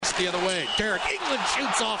the other way. Derek England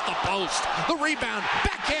shoots off the post. The rebound,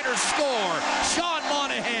 backhander score. Sean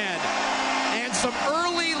Monahan. And some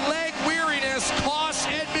early leg weariness costs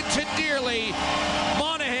Edmonton dearly.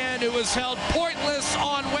 Monahan, who was held pointless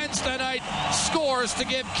on Wednesday night, scores to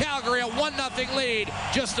give Calgary a 1-0 lead.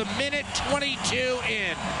 Just a minute 22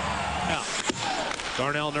 in. Now,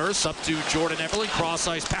 Darnell Nurse up to Jordan Eberle. Cross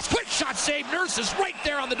ice pass. Quick shot save. Nurse is right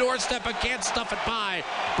there on the doorstep and can't stuff it by.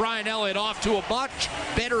 Brian Elliott off to a much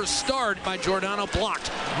better start by Giordano. Blocked.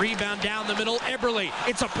 Rebound down the middle. Eberle.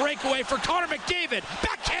 It's a breakaway for Connor McDavid.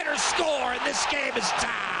 Backhander score, and this game is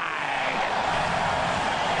tied.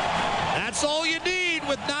 That's all you need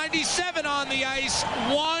with 97 on the ice.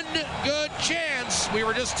 One good chance. We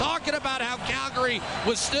were just talking about how Calgary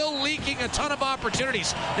was still leaking a ton of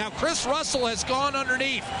opportunities. Now Chris Russell has gone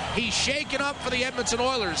underneath. He's shaken up for the Edmonton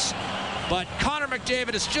Oilers. But Connor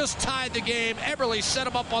McDavid has just tied the game. Eberle set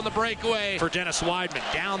him up on the breakaway for Dennis Wideman.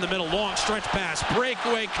 Down the middle, long stretch pass.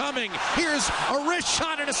 Breakaway coming. Here's a wrist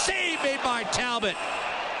shot and a save made by Talbot.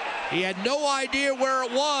 He had no idea where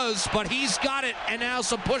it was, but he's got it, and now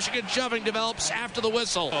some pushing and shoving develops after the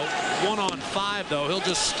whistle. 1-on-5, though. He'll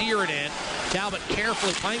just steer it in. Talbot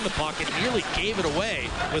carefully playing the puck and nearly gave it away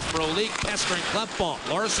with Frolik pestering Klefbom.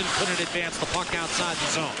 Larson couldn't advance the puck outside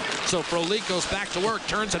the zone. So Frolik goes back to work,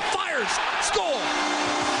 turns and fires. Score!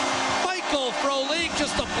 Michael Frolik,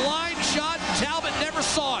 just a blind shot. Talbot never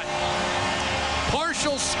saw it.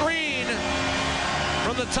 Partial screen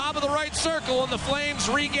from the top of the right circle, and the Flames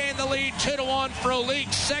regain the lead 2-1.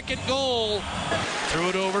 Frolik's second goal. Threw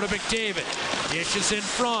it over to McDavid. Dishes in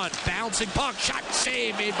front. Bouncing puck. Shot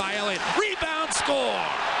save made by Elliott. Rebound score.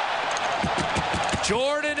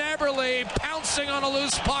 Jordan Eberle pouncing on a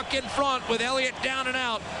loose puck in front with Elliott down and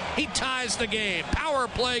out. He ties the game. Power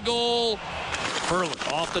play goal. Ferland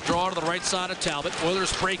off the draw to the right side of Talbot.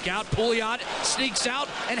 Oilers break out. Pouliot sneaks out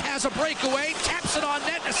and has a breakaway. Taps it on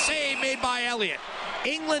net. A save made by Elliott.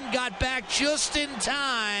 England got back just in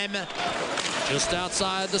time. Just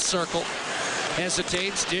outside the circle.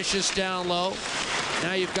 Hesitates. Dishes down low.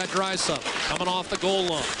 Now you've got Draisaitl coming off the goal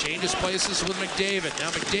line. Changes places with McDavid. Now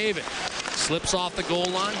McDavid slips off the goal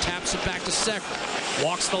line. Taps it back to Sekera.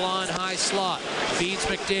 Walks the line high slot. Feeds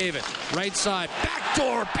McDavid. Right side.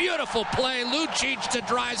 Backdoor. Beautiful play. Lucic to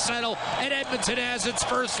Draisaitl. And Edmonton has its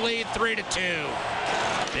first lead 3-2.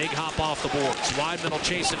 Big hop off the boards. Wideman will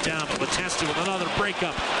chase it down, but Letestu with another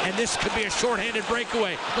breakup. And this could be a shorthanded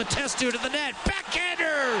breakaway. Letestu to the net.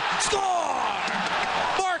 Backhander! Score!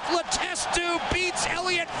 Mark Letestu beats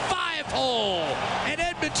Elliott 5-hole. And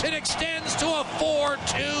Edmonton extends to a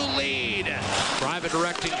 4-2 lead. Private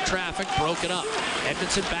directing traffic broken up.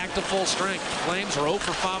 Edmonton back to full strength. Flames are 0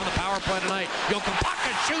 for 5 on the power play tonight.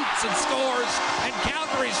 Jokipaka shoots and scores. And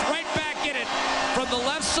Calgary's right back in it. From the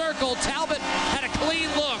left circle, Talbot had a clean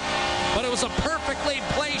look, but it was a perfectly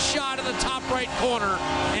placed shot in the top right corner,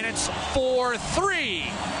 and it's 4-3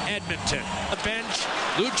 Edmonton. The bench,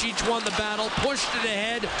 Lucic won the battle, pushed it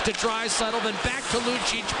ahead to Draisaitl, then back to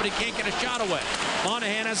Lucic, but he can't get a shot away.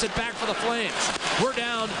 Monahan has it back for the Flames. We're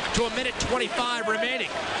down to a minute 25 remaining.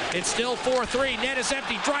 It's still 4-3. Net is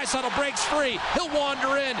empty. Draisaitl breaks free. He'll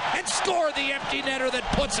wander in and score the empty netter that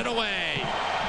puts it away.